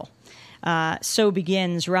level. So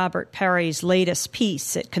begins Robert Perry's latest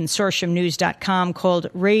piece at consortiumnews.com called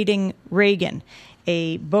Raiding Reagan,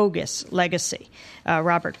 a Bogus Legacy.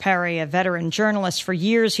 Robert Perry, a veteran journalist, for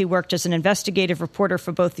years he worked as an investigative reporter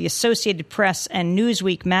for both the Associated Press and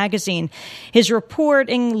Newsweek magazine. His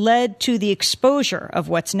reporting led to the exposure of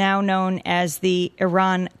what's now known as the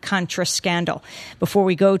Iran-Contra scandal. Before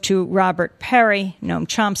we go to Robert Perry, Noam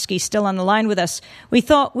Chomsky still on the line with us, we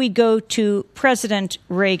thought we'd go to President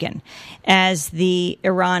Reagan as the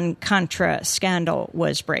Iran-Contra scandal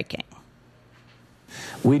was breaking.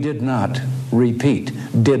 We did not, repeat,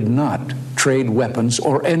 did not trade weapons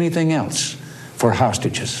or anything else for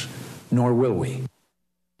hostages, nor will we.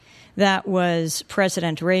 That was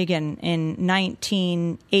President Reagan in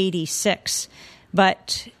 1986,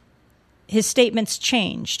 but his statements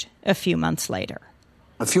changed a few months later.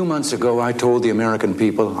 A few months ago, I told the American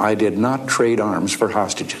people I did not trade arms for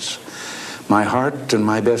hostages. My heart and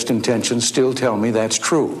my best intentions still tell me that's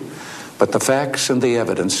true, but the facts and the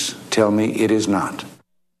evidence tell me it is not.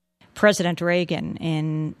 President Reagan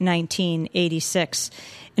in 1986.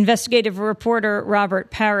 Investigative reporter Robert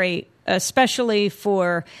Perry, especially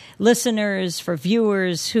for listeners, for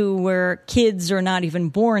viewers who were kids or not even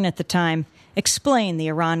born at the time, explain the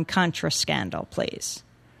Iran-Contra scandal, please.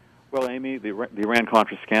 Well, Amy, the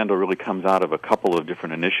Iran-Contra scandal really comes out of a couple of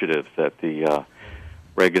different initiatives that the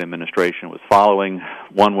Reagan administration was following.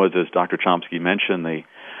 One was, as Dr. Chomsky mentioned, the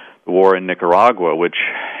war in Nicaragua, which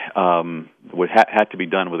had to be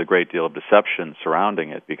done with a great deal of deception surrounding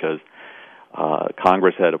it because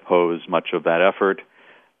Congress had opposed much of that effort.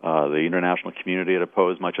 The international community had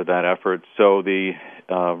opposed much of that effort. So the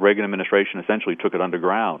Reagan administration essentially took it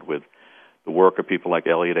underground with the work of people like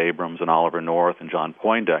Elliott Abrams and Oliver North and John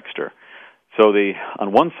Poindexter. So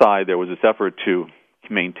on one side, there was this effort to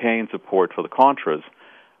maintain support for the Contras,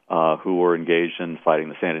 who were engaged in fighting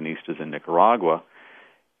the Sandinistas in Nicaragua.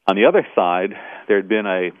 On the other side, there had been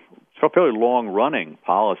a fairly long-running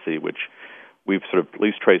policy, which we've sort of at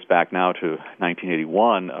least traced back now to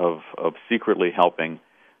 1981, of secretly helping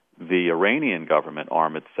the Iranian government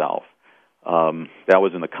arm itself. That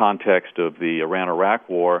was in the context of the Iran-Iraq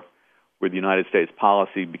war, where the United States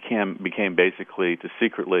policy became basically to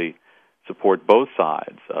secretly support both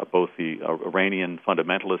sides, both the Iranian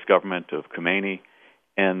fundamentalist government of Khomeini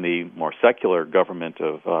and the more secular government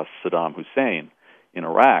of Saddam Hussein in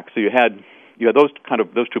Iraq. So you had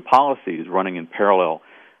those two policies running in parallel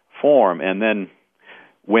form, and then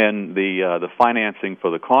when the financing for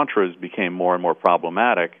the Contras became more and more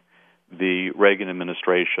problematic, the Reagan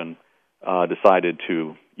administration decided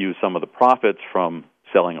to use some of the profits from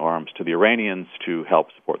selling arms to the Iranians to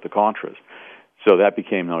help support the Contras. So that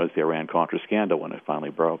became known as the Iran-Contra scandal when it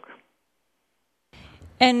finally broke.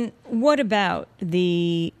 And what about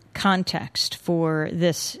the context for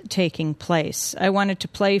this taking place. I wanted to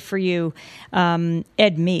play for you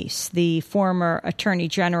Ed Meese, the former Attorney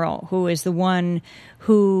General, who is the one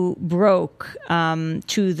who broke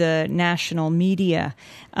to the national media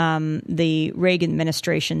the Reagan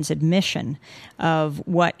administration's admission of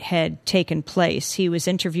what had taken place. He was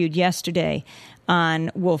interviewed yesterday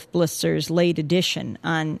on Wolf Blitzer's late edition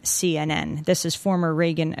on CNN. This is former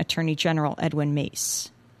Reagan Attorney General Edwin Meese.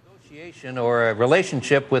 Or a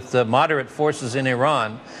relationship with the moderate forces in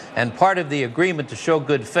Iran, and part of the agreement to show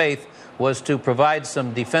good faith was to provide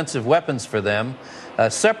some defensive weapons for them.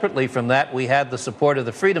 Separately from that, we had the support of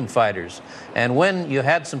the freedom fighters. And when you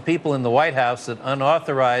had some people in the White House that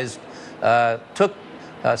unauthorized took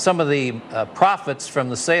some of the profits from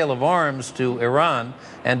the sale of arms to Iran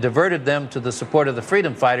and diverted them to the support of the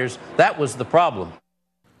freedom fighters, that was the problem.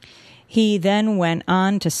 He then went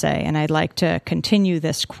on to say, and I'd like to continue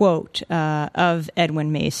this quote of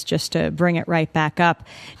Edwin Meese, just to bring it right back up,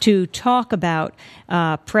 to talk about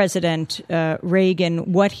President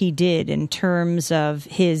Reagan, what he did in terms of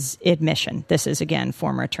his admission. This is, again,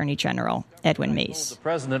 former Attorney General Edwin Meese. I told the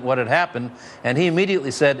president what had happened, and he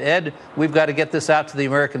immediately said, Ed, we've got to get this out to the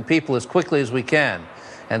American people as quickly as we can.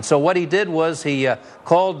 And so what he did was he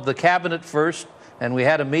called the cabinet first, and we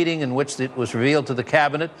had a meeting in which it was revealed to the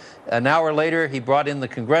cabinet. An hour later, he brought in the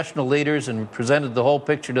congressional leaders and presented the whole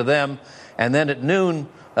picture to them. And then at noon,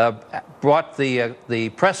 brought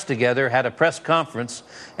the press together, had a press conference,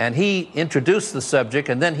 and he introduced the subject.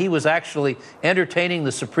 And then he was actually entertaining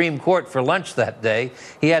the Supreme Court for lunch that day.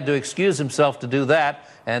 He had to excuse himself to do that.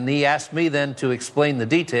 And he asked me then to explain the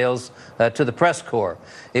details to the press corps.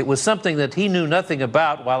 It was something that he knew nothing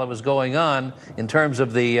about while it was going on in terms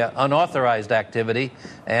of the unauthorized activity,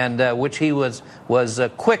 and which he was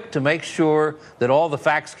quick to make sure that all the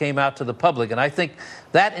facts came out to the public. And I think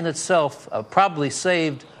that in itself probably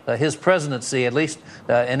saved his presidency, at least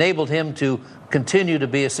enabled him to continue to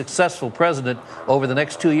be a successful president over the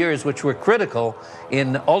next 2 years, which were critical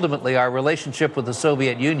in ultimately our relationship with the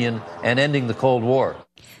Soviet Union and ending the Cold War.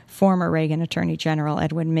 Former Reagan Attorney General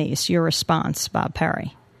Edwin Meese. Your response, Bob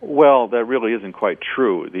Perry. Well, that really isn't quite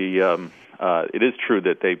true. It is true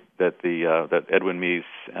that Edwin Meese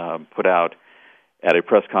put out at a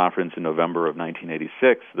press conference in November of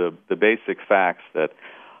 1986 the basic facts that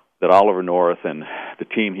Oliver North and the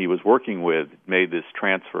team he was working with made this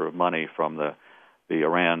transfer of money from the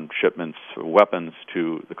Iran shipments of weapons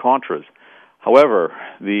to the Contras. However,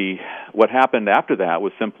 what happened after that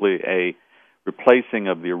was simply a replacing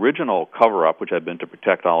of the original cover-up, which had been to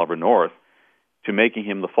protect Oliver North, to making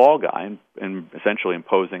him the fall guy and essentially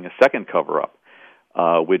imposing a second cover-up,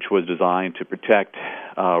 which was designed to protect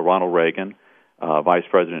Ronald Reagan, Vice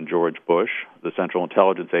President George Bush, the Central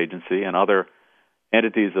Intelligence Agency, and other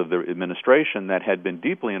entities of the administration that had been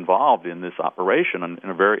deeply involved in this operation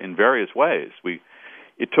in various ways.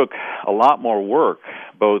 It took a lot more work,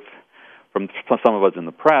 both from some of us in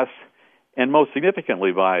the press, and most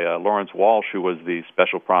significantly by Lawrence Walsh, who was the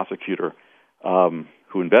special prosecutor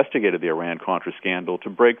who investigated the Iran-Contra scandal, to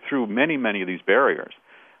break through many, many of these barriers.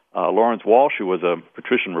 Lawrence Walsh, who was a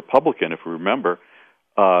patrician Republican, if we remember,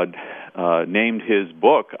 named his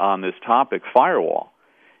book on this topic Firewall.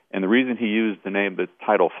 And the reason he used the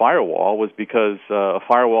title Firewall was because a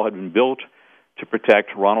firewall had been built to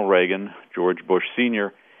protect Ronald Reagan, George Bush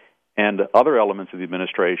Sr., and other elements of the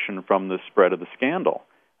administration from the spread of the scandal.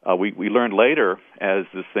 We learned later, as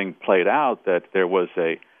this thing played out, that there was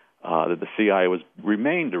that the CIA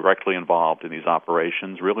remained directly involved in these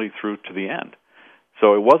operations really through to the end.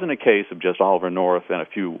 So it wasn't a case of just Oliver North and a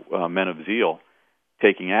few men of zeal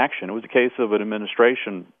taking action. It was a case of an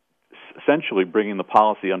administration essentially bringing the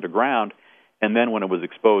policy underground, and then when it was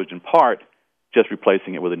exposed in part, just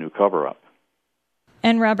replacing it with a new cover-up.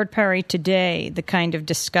 And Robert Perry, today, the kind of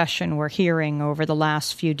discussion we're hearing over the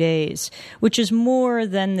last few days, which is more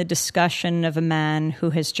than the discussion of a man who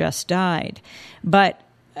has just died, but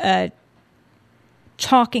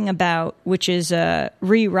talking about, which is a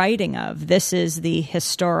rewriting of, this is the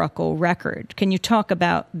historical record. Can you talk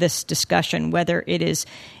about this discussion, whether it is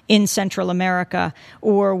in Central America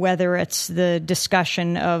or whether it's the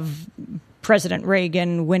discussion of President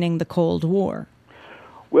Reagan winning the Cold War?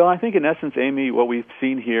 Well, I think in essence, Amy, what we've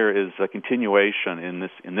seen here is a continuation in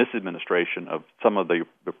this administration of some of the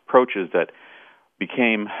approaches that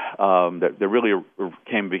became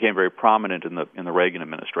very prominent in the Reagan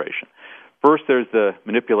administration. First, there's the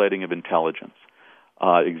manipulating of intelligence,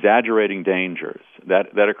 exaggerating dangers.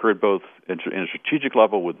 That occurred both in a strategic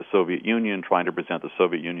level with the Soviet Union, trying to present the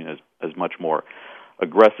Soviet Union as much more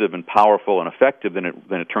aggressive and powerful and effective than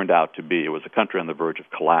it turned out to be. It was a country on the verge of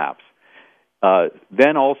collapse.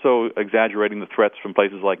 Then also exaggerating the threats from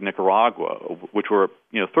places like Nicaragua, which were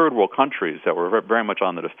third world countries that were very much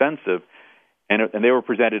on the defensive, and they were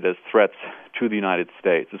presented as threats to the United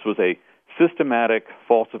States. This was a systematic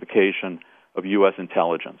falsification of U.S.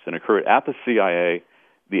 intelligence, and occurred at the CIA.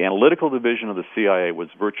 The analytical division of the CIA was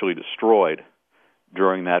virtually destroyed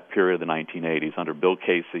during that period of the 1980s under Bill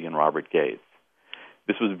Casey and Robert Gates.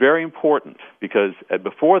 This was very important because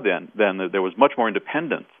before then there was much more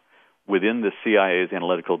independence within the CIA's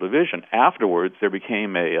analytical division. Afterwards,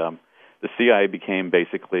 the CIA became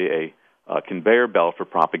basically a conveyor belt for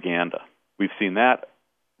propaganda. We've seen that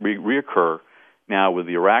reoccur now with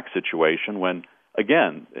the Iraq situation when,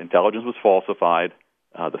 again, intelligence was falsified,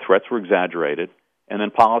 the threats were exaggerated, and then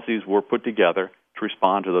policies were put together to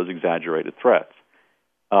respond to those exaggerated threats.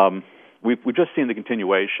 We've just seen the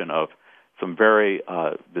continuation of some very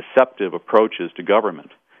deceptive approaches to government,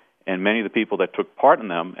 and many of the people that took part in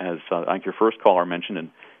them, as I think your first caller mentioned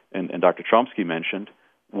and Dr. Chomsky mentioned,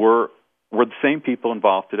 were the same people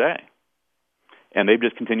involved today. And they've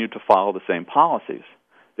just continued to follow the same policies.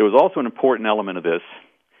 There was also an important element of this,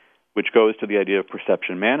 which goes to the idea of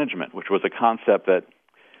perception management, which was a concept that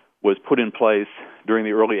was put in place during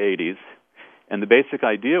the early 80s. And the basic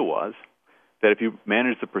idea was that if you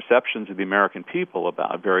manage the perceptions of the American people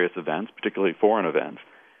about various events, particularly foreign events,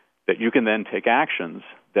 that you can then take actions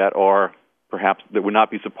that are perhaps that would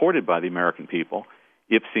not be supported by the American people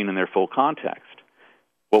if seen in their full context.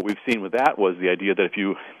 What we've seen with that was the idea that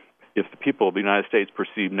if the people of the United States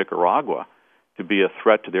perceived Nicaragua to be a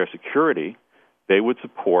threat to their security, they would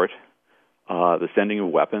support the sending of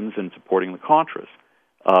weapons and supporting the Contras.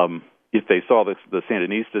 If they saw the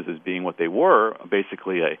Sandinistas as being what they were,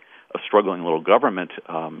 basically a struggling little government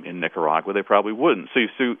in Nicaragua, they probably wouldn't. So you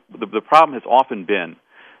see, the problem has often been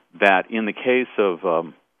that in the case of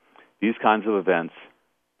these kinds of events,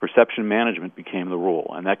 perception management became the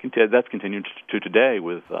rule, and that's continued to today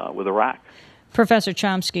with Iraq. Professor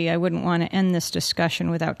Chomsky, I wouldn't want to end this discussion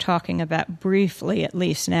without talking about briefly, at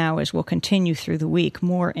least now, as we'll continue through the week,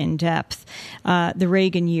 more in depth, the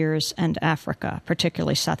Reagan years and Africa,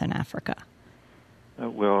 particularly Southern Africa.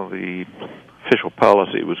 Well, the official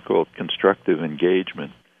policy was called constructive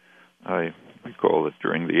engagement. I recall that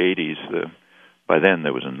during the 80s, by then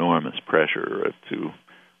there was enormous pressure to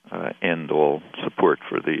end all support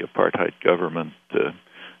for the apartheid government.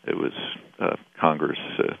 It was Congress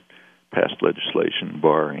passed legislation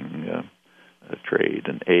barring trade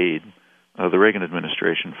and aid. The Reagan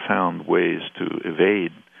administration found ways to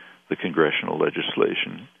evade the congressional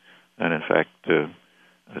legislation, and in fact,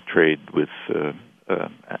 trade with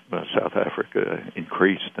South Africa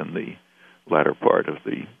increased in the latter part of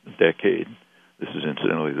the decade. This is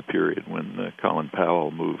incidentally the period when Colin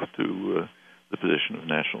Powell moved to the position of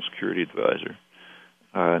National Security Advisor.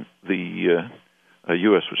 The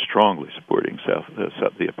U.S. was strongly supporting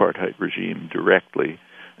the apartheid regime directly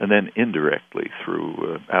and then indirectly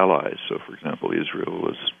through allies. So, for example, Israel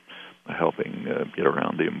was helping get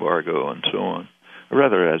around the embargo and so on, or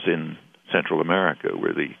rather as in Central America,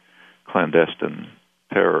 where the clandestine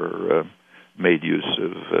terror made use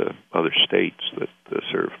of other states that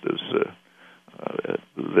served as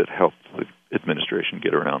that helped the administration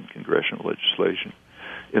get around congressional legislation.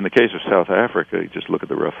 In the case of South Africa, just look at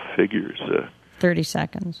the rough figures. 30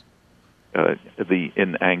 seconds.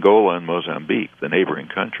 In Angola and Mozambique, the neighboring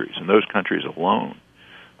countries, in those countries alone,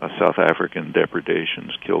 South African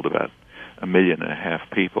depredations killed about 1.5 million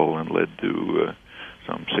people and led to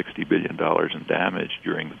some $60 billion in damage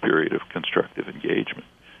during the period of constructive engagement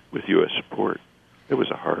with U.S. support. It was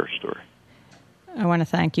a horror story. I want to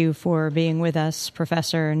thank you for being with us,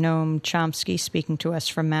 Professor Noam Chomsky, speaking to us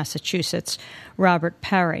from Massachusetts, Robert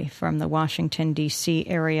Parry from the Washington, D.C.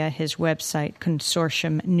 area, his website,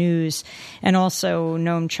 Consortium News, and also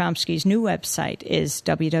Noam Chomsky's new website is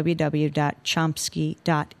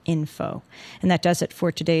www.chomsky.info. And that does it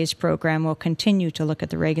for today's program. We'll continue to look at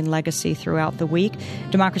the Reagan legacy throughout the week.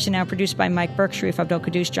 Democracy Now! Produced by Mike Burke, Sharif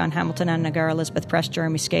Abdel-Qaddus, John Hamilton, and Nagar Elizabeth Press,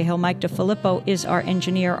 Jeremy Scahill. Mike DeFilippo is our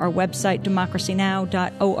engineer. Our website, democracynow.org.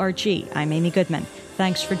 I'm Amy Goodman.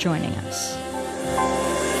 Thanks for joining us.